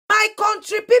My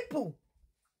country people,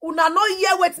 una no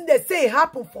hear wetin they say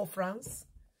happen for France.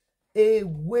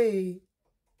 Way.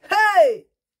 Hey!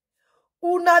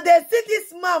 Una they see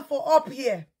this man for up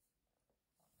here.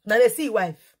 Now they see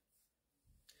wife.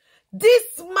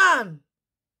 This man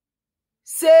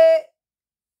say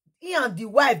he and the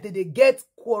wife they get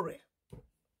quarrel.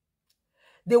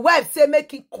 The wife say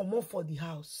make him come out for the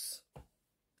house.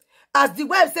 As the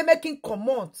wife say make him come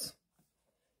out,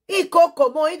 he come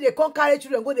out, they come carry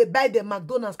children, go they buy the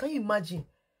McDonald's. Can you imagine?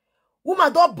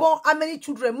 Woman don't born how many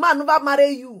children? Man never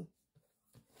marry you.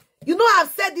 You know I've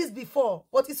said this before,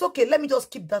 but it's okay. Let me just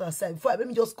keep that aside. Let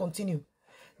me just continue.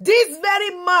 This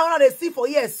very man they see for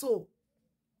years so.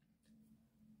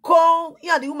 Come, he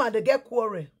and the woman they get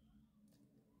quarrel.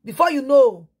 Before you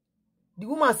know, the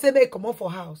woman say make come out for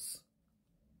house.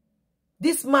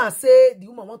 This man say the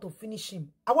woman want to finish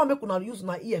him. I want to make you use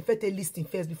my ear listing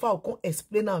first before I can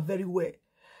explain her very well.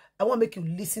 I want to make you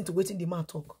listen to what the man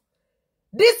talk.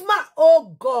 This man,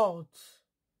 oh God,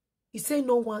 he say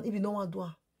no one, even no one do.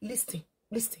 Listen.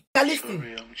 I'm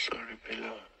sorry,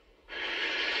 Bella.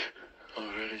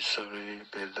 I'm very sorry,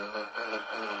 Bella.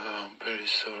 I'm very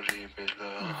sorry,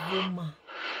 Bella.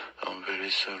 I'm very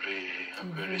sorry.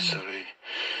 I'm very sorry.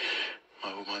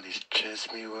 My woman distress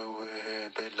me well,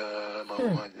 Bella. My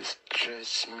woman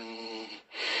distress me.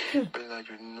 Bella,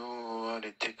 you know how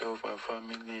they take care of my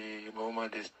family. My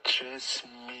woman distress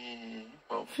me.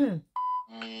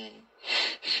 Me.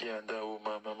 She and that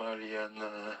woman,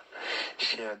 Mariana.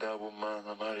 She and that woman,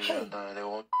 Mariana. They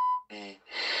want me.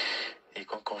 He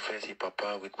can't confess his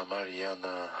papa with my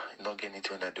Mariana. He not getting it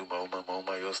when I do my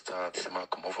woman just start. Say, man,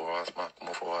 come over us, man, come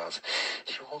over us.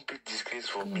 She won't be disgrace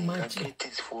for me. I get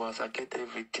things for us. I get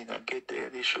everything. I get there.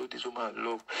 They show this woman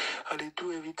love. And they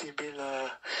do everything,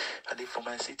 Bella. And they for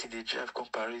my city, they drive come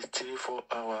Paris 3-4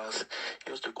 hours.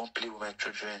 He used to come play with my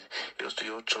children. He used to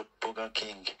your chop Burger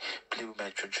King. Play with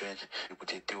my children. But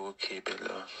they do okay,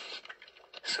 Bella.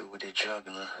 So with the drag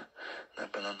na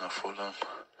banana fall on.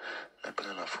 Na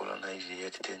banana fall on. Easy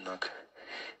yet they knock.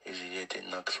 Easy yet they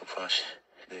knock so fast.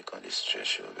 They can't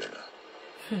distress you, Bella.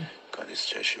 Can't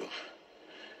distress you.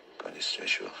 Can't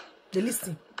distress you. They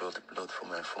listen. Blood for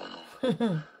my phone.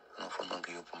 No phone not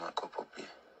give you for my cup of tea.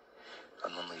 I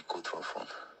don't know the code for phone.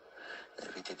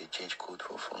 Every day they change code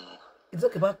for phone. It's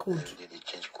talking about code. Every day they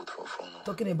change code for phone.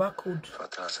 Talking about code. For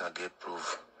I get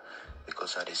proof.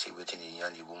 Because I see waiting in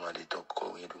the woman they talk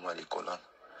call when the woman they call her.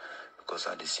 Because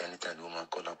I see anytime the woman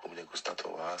call her, probably go start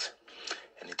for house.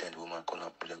 Anytime the woman call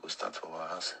her, probably go start for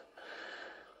house.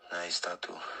 Now I start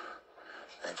to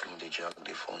film the jack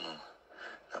the phone.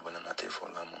 Now banana take for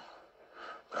lamo.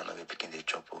 But I'm not picking the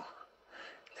chopper. Now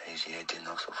he's here they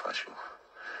knock so fast.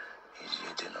 He's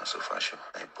here they knock so fast.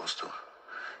 I post to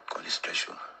call this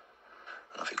special.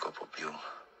 And if you cup up you,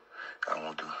 I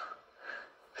won't do.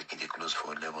 Picking the close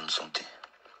for 11 something.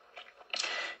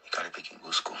 You can't pick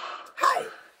go school. Hi. You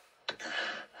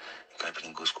can't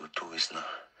pick go school 2 weeks now. You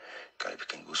can't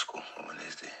pick go school on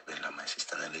Wednesday. Bella, my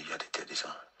sister, and I lay you at the this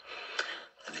one.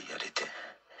 I lay you at the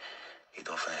You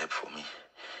don't find help for me.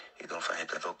 You don't find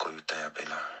help. I don't call you tired,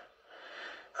 Bella.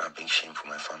 I bring shame for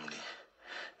my family.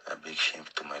 I bring shame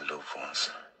to my loved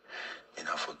ones. May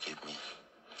not forgive me.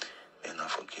 May not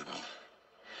forgive me.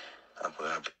 I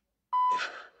will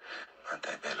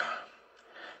Bella,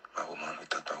 my woman,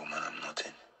 without my woman, I'm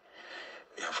nothing.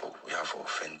 We have to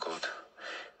offend God.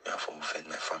 We have to offend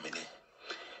my family.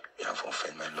 We have to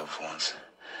offend my loved ones.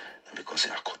 And because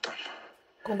I cut them.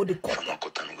 If I'm not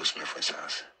cut them, I go smell for his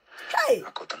house. Hey!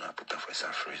 I cut them, I put them for his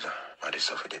freezer. I just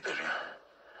suffer the burial.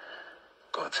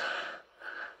 God,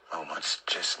 my woman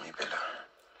stress me, Bella.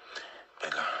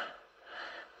 Bella,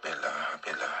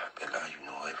 you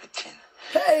know everything.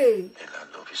 Hey! Bella, I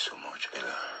love you so much,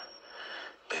 Bella,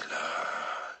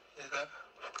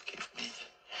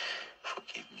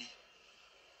 forgive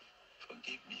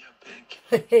me, I beg.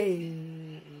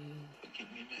 Hey! Forgive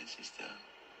me, my sister,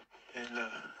 Bella.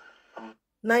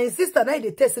 Now his sister, now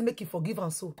they test and make you forgive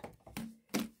and so.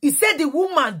 He said the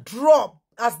woman dropped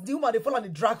as the woman they fall on the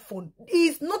drag phone.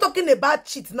 He's not talking about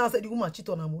cheat now. Said the woman cheat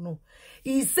on him. No,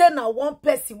 he said now one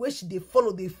person where she they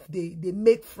follow they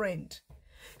make friend.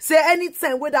 Say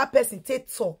anytime where that person take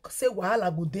talk, say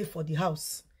wahala go day for the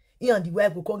house. He and the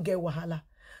wife go come get wahala.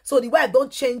 So the wife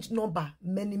don't change number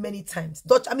many times.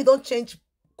 Don't change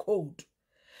code.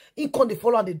 He come they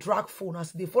follow on the drag phone.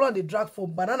 As they follow on the drag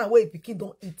phone, banana where pikin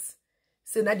don't eat.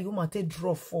 Say now the woman take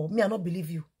draw for me. I not believe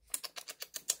you.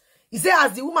 He say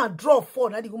as the woman draw for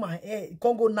now the woman head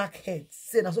can't go knock head.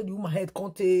 Say now so the woman head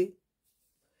can't they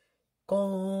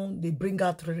bring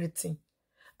out thing.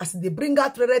 As they bring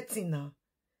out thing now.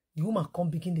 The woman come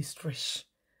begin to stretch.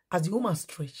 As the woman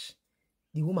stretch,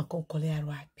 The woman can't call her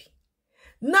RIP.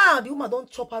 Now the woman don't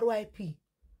chop her RIP.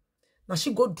 Now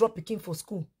she go drop a king for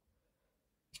school.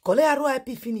 Call her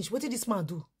RIP finish. What did this man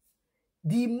do?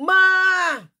 The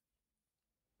man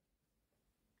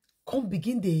come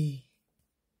begin the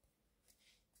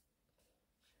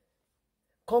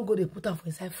come go they put her for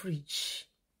inside fridge.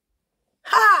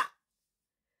 Ha!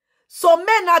 Some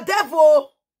men are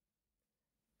devil.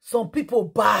 Some people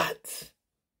bad.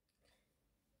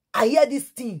 I hear this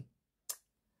thing.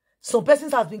 Some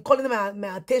persons have been calling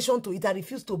my attention to it. I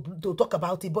refuse to talk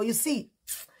about it. But you see,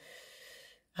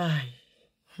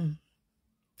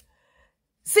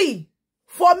 see,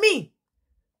 for me,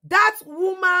 that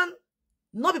woman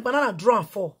not be banana drawn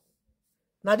for.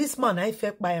 Now this man, I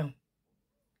felt by him.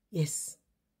 Yes.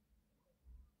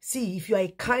 See, if you are a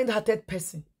kind-hearted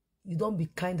person, you don't be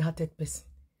kind-hearted person.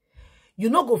 You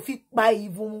not go fit buy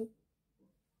even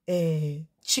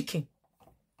chicken.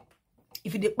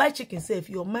 If you dey buy chicken, say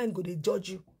if your mind go they judge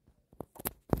you.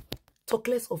 Talk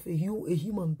less of a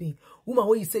human being. Woman,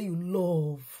 when you say you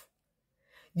love,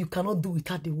 you cannot do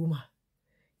without the woman.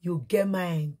 You get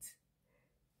mind.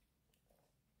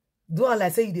 Do all I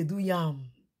say you they do yam.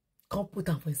 Come put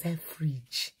them for inside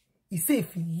fridge. He say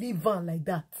if you leave on like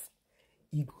that,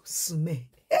 you go smell.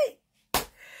 Hey!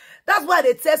 That's why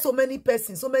they tell so many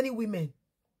persons, so many women.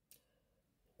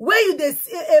 When you they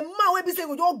see a man when be say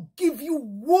we don't give you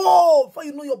whoa, for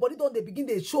you know your body don't they begin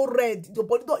they show red, your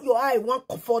body don't your eye want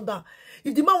comfort down.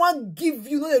 If the man want give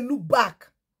you, they look back.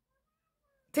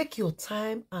 Take your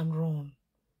time and run.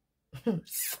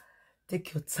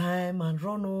 Take your time and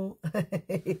run. Oh.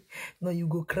 No, you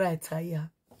go cry,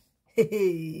 tire.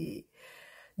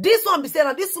 This one be saying,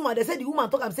 and this woman, they say the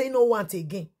woman talk, I'm saying no want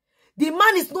again. The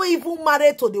man is not even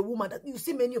married to the woman. You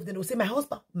see many of them will say, my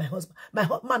husband, my husband. My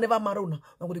husband never married now.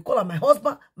 I'm going to call her my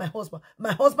husband, my husband,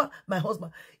 my husband, my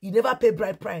husband. He never pay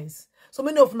bride price. So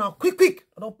many of now, quick.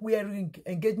 I don't wear ring,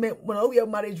 engagement, when I wear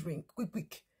marriage ring,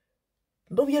 quick.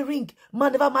 Don't wear ring.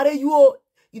 Man never marry you, oh.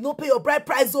 You don't pay your bride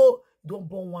price, oh. You don't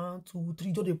born 1, 2, 3,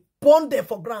 you don't born there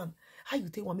for grand. How you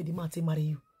tell me the man to marry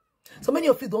you? So many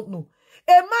of you don't know.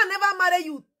 A man never marry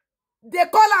you. They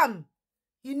call him.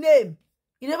 He name.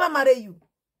 He never marry you.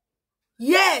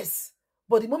 Yes.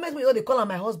 But the moment when they call him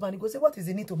my husband, he go say, what is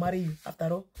the need to marry you?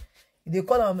 After all, if they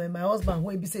call him my husband,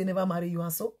 when he say he never marry you,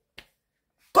 and so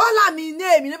call him his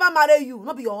name. He never marry you,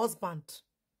 not be your husband.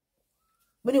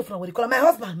 Many of them when they call him my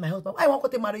husband, I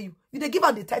want to marry you. You they give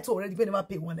her the title already, they never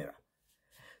pay 1 naira.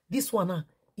 This one,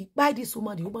 he buy this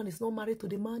woman. The woman is not married to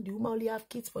the man. The woman only have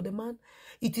kids for the man.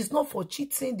 It is not for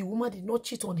cheating. The woman did not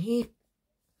cheat on him.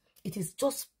 It is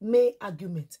just mere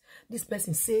argument. This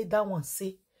person say, that one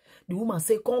say. The woman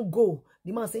say, can't go.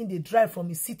 The man saying they drive from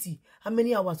his city. How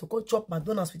many hours to come chop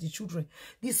McDonald's with the children?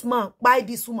 This man, buy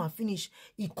this woman, finish.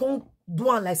 He can't do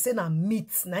one like saying a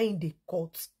meat. Now in the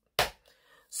court.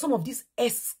 Some of these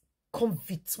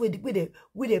ex-convicts, where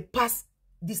they pass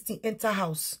this thing, enter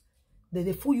house.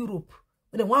 They full Europe.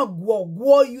 When they want to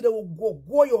go you, they will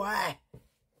go your eye.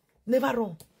 Never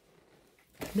run.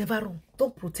 Never run.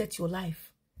 Don't protect your life.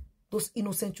 Those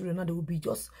innocent children now, they'll be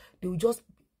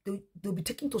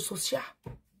taken to social.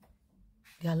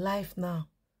 Their life now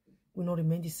will not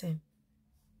remain the same.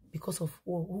 Because of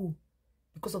who?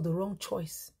 Because of the wrong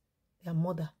choice their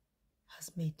mother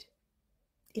has made.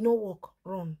 It no work,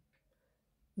 run.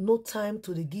 No time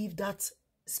to give that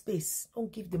space. Don't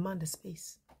give the man the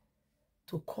space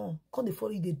to come. Come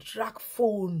before you, they drag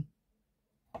phone.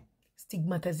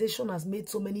 Stigmatization has made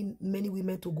so many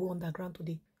women to go underground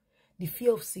today. The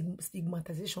fear of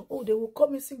stigmatization. Oh, they will call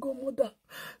me single mother.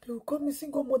 They will call me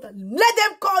single mother. Let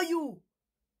them call you.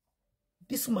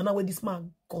 This woman now, where this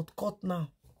man got caught now.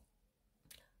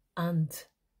 And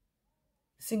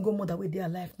single mother where they are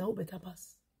alive now, better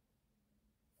pass.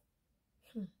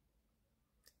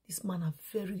 This man a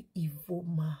very evil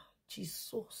man.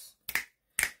 Jesus.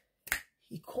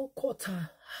 He called caught her.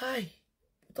 Hi.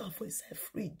 Put her for inside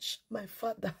fridge. My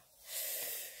father.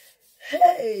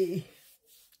 Hey.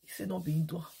 He said, not be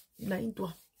into her.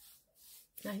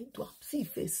 See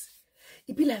face.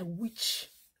 He be like witch.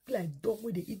 Be like dog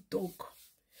where they eat dog.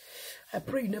 I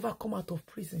pray you never come out of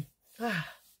prison.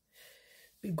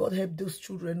 May God help those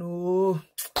children. Oh,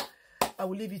 I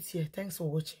will leave it here. Thanks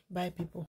for watching. Bye, people.